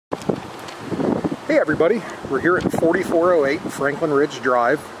Hey everybody, we're here at 4408 Franklin Ridge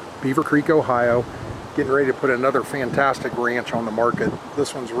Drive, Beavercreek, Ohio, getting ready to put another fantastic ranch on the market.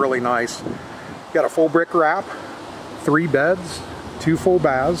 This one's really nice. Got a full brick wrap, 3 beds, 2 full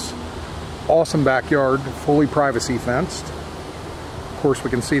baths, awesome backyard, fully privacy fenced. Of course, we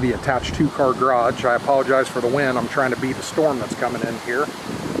can see the attached 2-car garage. I apologize for the wind. I'm trying to beat a storm that's coming in here.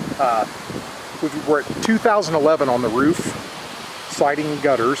 We're at 2011 on the roof, siding and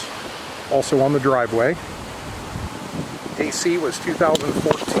gutters. Also on the driveway. AC was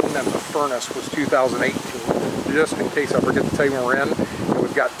 2014 and the furnace was 2018. Just in case I forget to tell you when we're in, and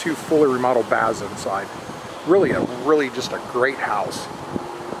we've got 2 fully remodeled baths inside. Really just a great house.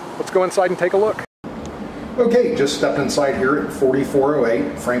 Let's go inside and take a look. Okay, just stepped inside here at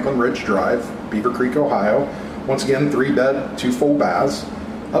 4408 Franklin Ridge Drive, Beavercreek, Ohio. Once again, 3 bed, 2 full baths,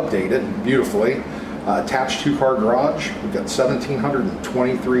 updated beautifully. Attached 2-car garage. We've got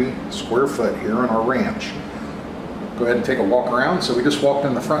 1,723 square foot here on our ranch. Go ahead and take a walk around. So we just walked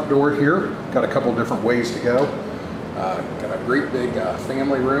in the front door here. Got a couple different ways to go. Got a great big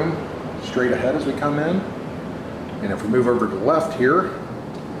family room straight ahead as we come in. And if we move over to the left here,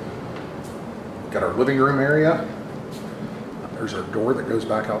 got our living room area. There's our door that goes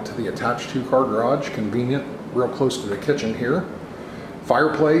back out to the attached 2-car garage. Convenient, real close to the kitchen here.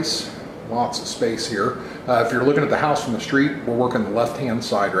 Fireplace. Lots of space here. If you're looking at the house from the street, we're working the left-hand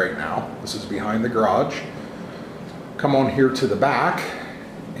side right now. This is behind the garage. Come on here to the back,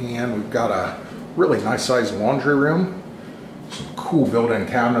 and we've got a really nice sized laundry room. Some cool built-in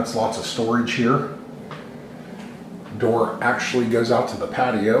cabinets, lots of storage here. Door actually goes out to the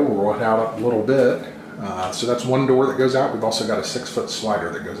patio. We'll head out a little bit. So that's one door that goes out. We've also got a 6-foot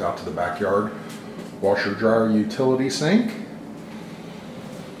slider that goes out to the backyard. Washer, dryer, utility sink.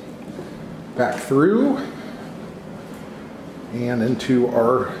 Back through and into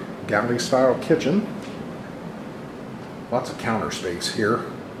our galley style kitchen. Lots of counter space here.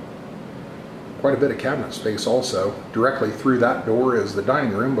 Quite a bit of cabinet space also. Directly through that door is the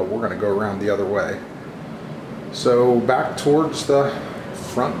dining room, but we're going to go around the other way. So back towards the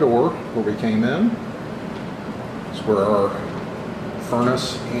front door where we came in is where our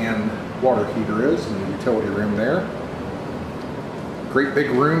furnace and water heater is, and the utility room there. Great big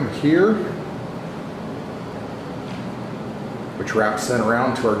room here, which wraps then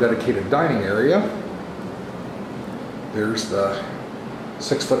around to our dedicated dining area. There's the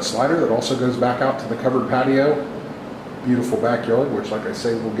 6-foot slider that also goes back out to the covered patio. Beautiful backyard, which like I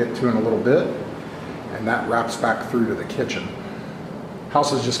say, we'll get to in a little bit. And that wraps back through to the kitchen.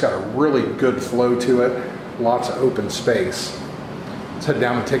 House has just got a really good flow to it. Lots of open space. Let's head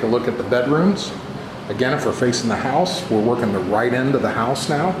down and take a look at the bedrooms. Again, if we're facing the house, we're working the right end of the house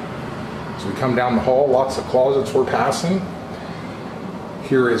now. So we come down the hall, lots of closets we're passing.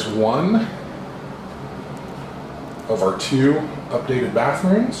 Here is one of our 2 updated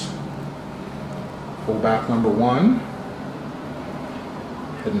bathrooms. Full bath number 1.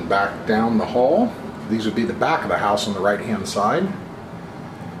 Heading back down the hall. These would be the back of the house on the right hand side.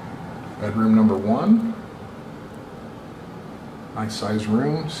 Bedroom number 1. Nice sized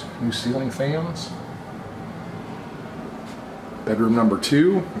rooms, new ceiling fans. Bedroom number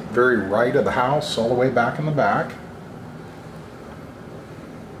 2, very right of the house, all the way back in the back.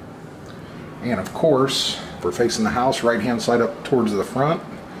 And of course, if we're facing the house, right hand side up towards the front.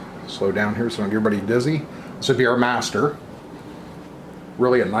 Slow down here so I don't get everybody dizzy. This would be our master.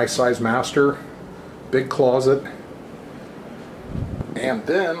 Really a nice sized master. Big closet. And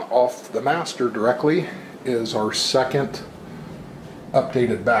then off the master directly is our 2nd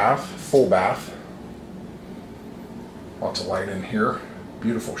updated bath, full bath. Lots of light in here.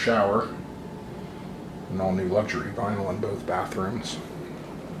 Beautiful shower. And all new luxury vinyl in both bathrooms.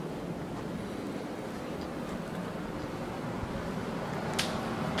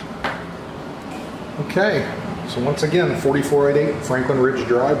 Okay, so once again, 4488 Franklin Ridge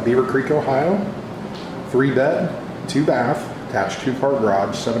Drive, Beavercreek, Ohio. 3 bed, 2 bath, attached 2-car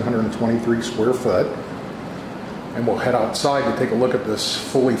garage, 723 square foot. And we'll head outside to take a look at this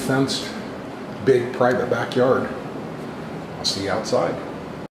fully fenced, big private backyard. I'll see you outside.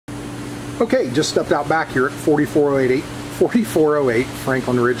 Okay, just stepped out back here at 4408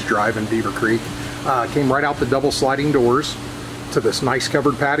 Franklin Ridge Drive in Beavercreek. Came right out the double sliding doors to this nice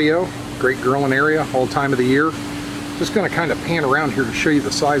covered patio. Great grilling area all time of the year. Just going to kind of pan around here to show you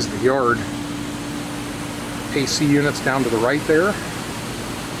the size of the yard. AC units down to the right there.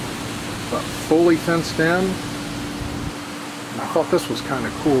 But fully fenced in. And I thought this was kind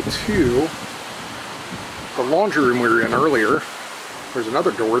of cool too. The laundry room we were in earlier, there's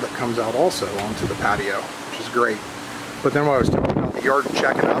another door that comes out also onto the patio, which is great. But then what I was talking about, the the yard and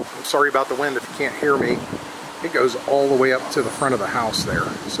check it out. I'm sorry about the wind if you can't hear me. It goes all the way up to the front of the house there.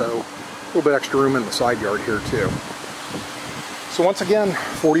 So a little bit extra room in the side yard here too. So once again,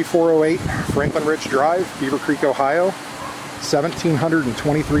 4408 Franklin Ridge Drive, Beavercreek, Ohio.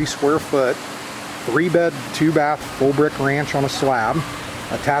 1,723 square foot, 3-bed, 2-bath, full brick ranch on a slab.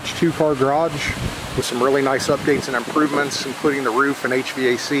 Attached 2-car garage with some really nice updates and improvements, including the roof and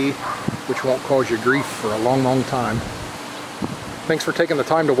HVAC, which won't cause you grief for a long, long time. Thanks for taking the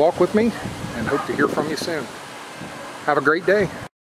time to walk with me, and hope to hear from you soon. Have a great day.